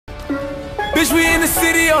Bitch, we in the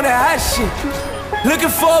city on that hot shit.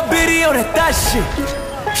 Looking for a biddy on that thot shit.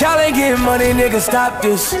 Y'all ain't getting money, nigga, stop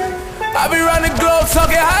this. I be round the globe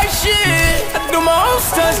talking high shit. I do my own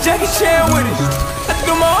stunts, Jackie Chan with it. I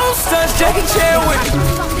do my own stunts, Jackie Chan with it.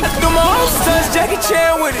 I do my own stunts, Jackie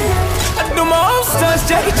Chan with it. I do my own stunts,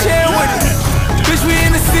 Jackie Chan with it. Bitch, we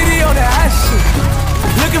in the city on that hot shit.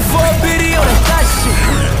 Looking for a biddy on that thot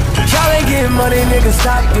shit. Y'all ain't getting money, nigga,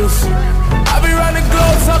 stop this. I be round the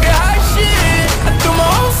globe talking high shit. I do my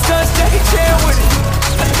own stunts, Jackie Chan with it.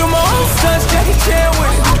 I do my own stunts, Jackie Chan with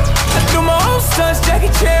it. I do my own stunts,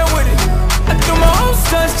 Jackie Chan with it. I do my own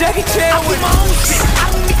stunts, Jackie Chan with it. I do my own shit.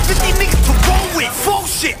 I don't need 50 niggas to roll with. Full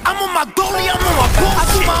shit. I'm on my dolly, I'm on my bullshit. I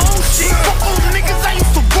do my own shit. Fuck all the niggas I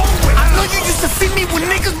used to roll with. I know you used to see me with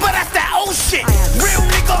niggas, but that's that old shit. Real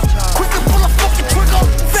nigga, quick to pull a fucking trigger.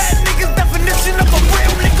 Fat niggas, definition of a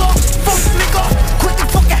real nigga. Fuck nigga, quick to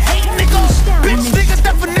fucking hate nigga. Bitch nigga,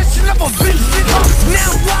 definition of a bitch nigga.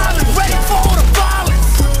 Now wild and ready for all the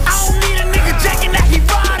violence. I don't need a nigga jacking that he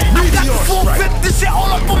riding. I got the full grip, this shit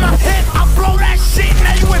all up on my head. I blow that shit,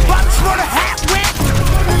 now you ain't about to smell the hat wet.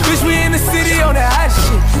 Bitch, we in the city on that hot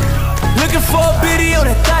shit. Looking for a biddy on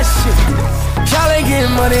that thot shit. Y'all ain't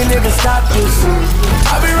getting money, nigga, stop this.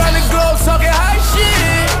 I be round the globe talking high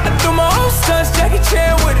shit. I do my own stunts, Jackie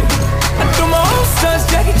Chan with it. I do my own stunts,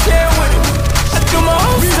 Jackie Chan with it. I do my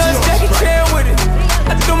own stunts, Jackie Chan with it.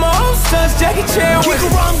 I do my own stunts, Jackie Chan with it.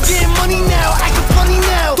 Kick around, I'm getting money now, acting funny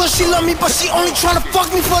now. Thought she love me, but she only tryna fuck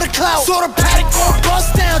me for the clout. Saw the paddock on,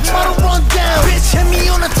 bust down, try to run down. Bitch hit me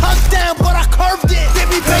on a touchdown, but I curved it. They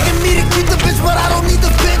be begging me to keep the bitch, but I don't need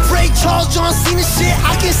the bitch. Ray Charles, John Cena shit,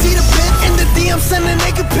 I can see the bitch. In the DM, sending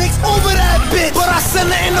naked pics over that bitch. But I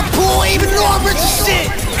send her in the pool, even though I'm rich as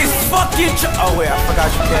shit. It's fucking oh wait, I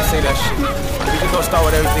forgot you can't say that shit. We just gonna start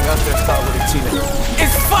with everything else, then start with a Tina.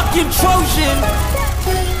 It's fucking Trojan.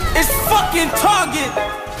 It's fucking Target.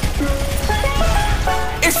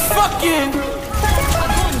 It's fucking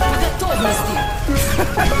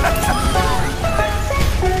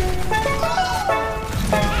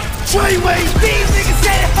Treyway, these niggas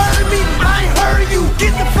said it hurt me, I ain't heard of you.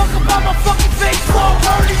 Get the fuck up out my fucking face, won't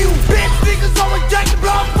hurt of you. Bitch niggas always jacking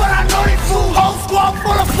blood, but I know they fool. Whole squad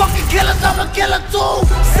full of fucking killers, I'm a killer too.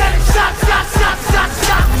 Send shot, shot, shot, shot,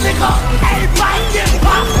 shot, nigga. Everybody get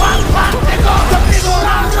pop, pop, pop, nigga. The nigga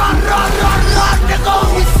run, run, run, run, run, nigga.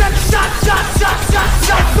 We send shot, shot, shot, shot,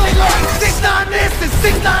 shot, nigga. 6ix9ine this and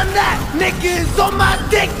 6ix9ine that. Niggas on my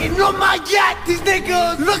dick and on my yacht. These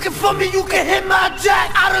niggas looking for me, you can hit my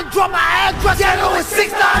jack. I done drop my address, yeah, know it's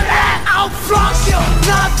 6ix9ine that. I'll flunk you,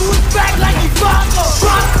 nah, do his back like he Bronco.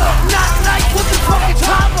 Bronco, not like with the fucking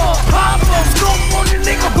chopper. Papa, scope on the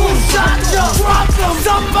nigga who shot ya. Drop him,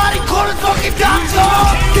 somebody call the fucking doctor.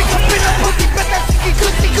 Kick up in the pussy, bet that she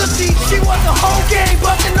goosey goosey. She wants the whole game,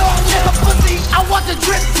 bustin' all in her pussy. I watch the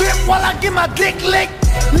drip drip while I get my dick licked.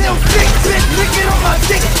 Lil' sick bitch, licking on my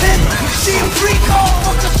dick tip. She a freak, oh,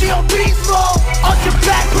 fuck her, she on beast mode. On your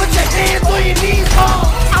back, put your hands on your knees,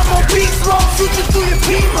 oh. I'm on beast mode, shoot you through your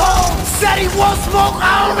peephole. Said he won't smoke,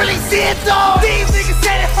 I don't really see it though. These niggas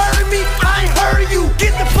said it hurted me, I ain't heard of you.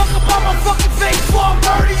 Get the fuck up out my fucking face before I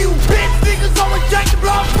murder you. Bitch niggas always jacking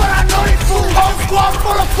blood, but I know they fool. Whole squad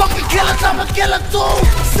full of fucking killers, I'm a killer too.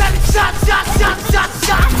 Send shot, shot, shot, shot,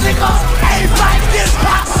 shot, nigga. Everybody get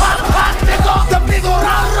pop, pop, pop, nigga. The nigga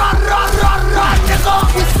run, run, run, run, run, nigga.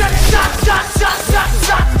 We send shot, shot, shot, shot,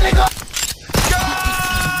 shot, nigga.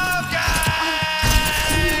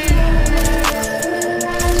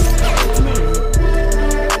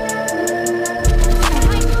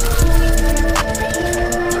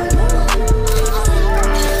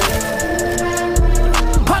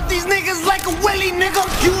 Nigga,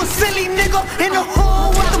 you a silly nigga in the hole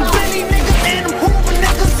with them Billy niggas and them hoopin'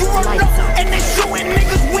 niggas. You run up and they shootin'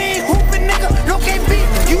 niggas. We ain't hoopin' nigga. No can't beat.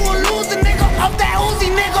 You a loser nigga off that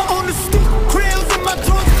Uzi nigga. On the stoop, grills in my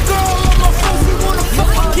trunk, girl on my phone. We wanna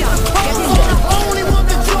fucking get the I only want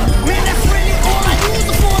the drug. Man, that's really all I use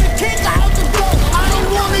it for. The kick out the door. I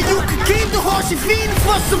don't want it. You can keep the horse. She feeding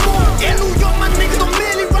for some more. In New York, my niggas don't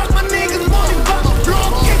really rock. My niggas more than rock.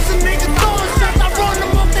 Blow kicks and niggas throwing shots. I run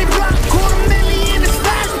them off they block.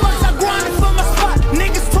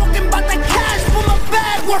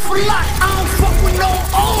 Worth a lot. I don't fuck with no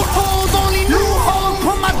old hoes, only new hoes.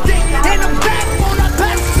 Put my dick in the back when I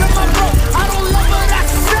pass to my bro. I don't love her,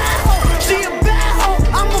 that's a sad hoe. She a bad hoe.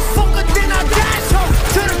 I'm a fucker, then I dash her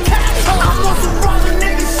to the cash hoe. I'm on some raw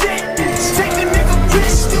nigga shit. Take a nigga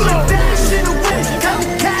bitch, do the dash in the whip. Got the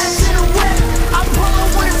cash in the whip. I pull her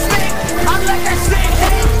with a stick. I like that shit,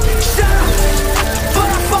 hey, shut up. But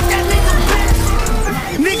I fuck that nigga bitch.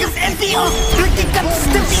 Niggas empty up, Blicky got the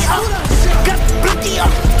stiffy up. Got the blicky up,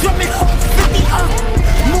 drumming home 50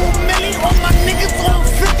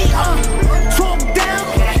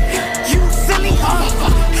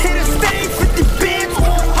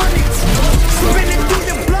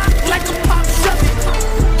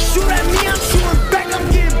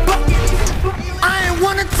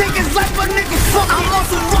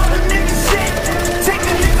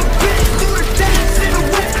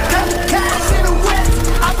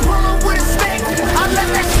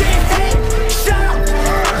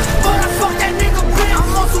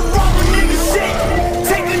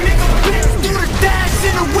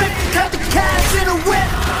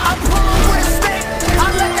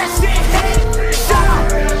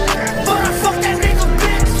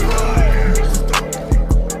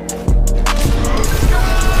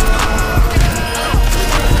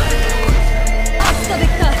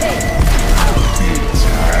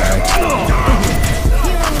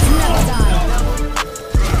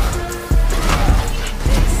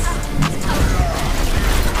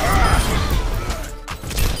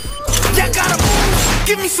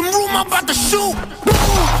 give me some room, I'm about to shoot.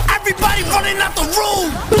 Boom. Everybody running out the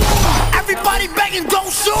room. Boom. Everybody begging,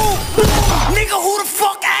 don't shoot. Boom. Nigga, who the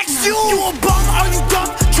fuck asked you? You a bum, are you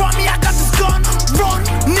dumb? Try me, I got this gun. Run,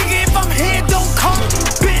 nigga, if I'm here, don't come.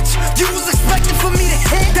 Bitch, you was expecting for me to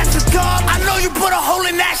hit. That's a dub, I know you put a hole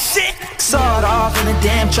in that shit. Sawed off in a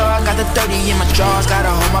damn truck, got the 30 in my drawers,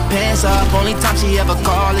 gotta hold my pants up. Only time she ever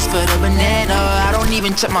call is for the banana. I don't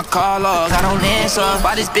even check my call logs, I don't answer.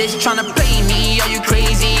 Why this bitch tryna play me? Are you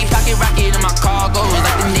crazy? Pocket rocket in my cargo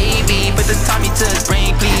like the Navy. Put the Tommy to his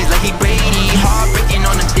brain, please, like he Brady. Heartbreaking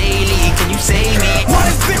on the daily, can you save me? Why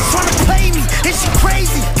this bitch tryna play me? Is she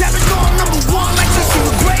crazy? Devin on #1 like since she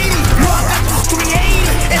was Grady. No, I got this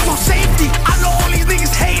 380, it's on safety. I know all these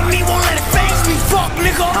niggas hate me, won't let it face me. Fuck,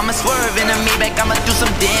 nigga. I'ma swerve in a Maybach, I'ma do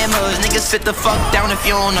some damage. Niggas sit the fuck down if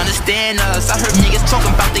you don't understand us. I heard niggas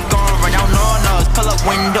talking about they gon' run down on us. Pull up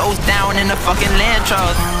windows down in the fucking land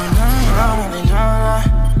trust.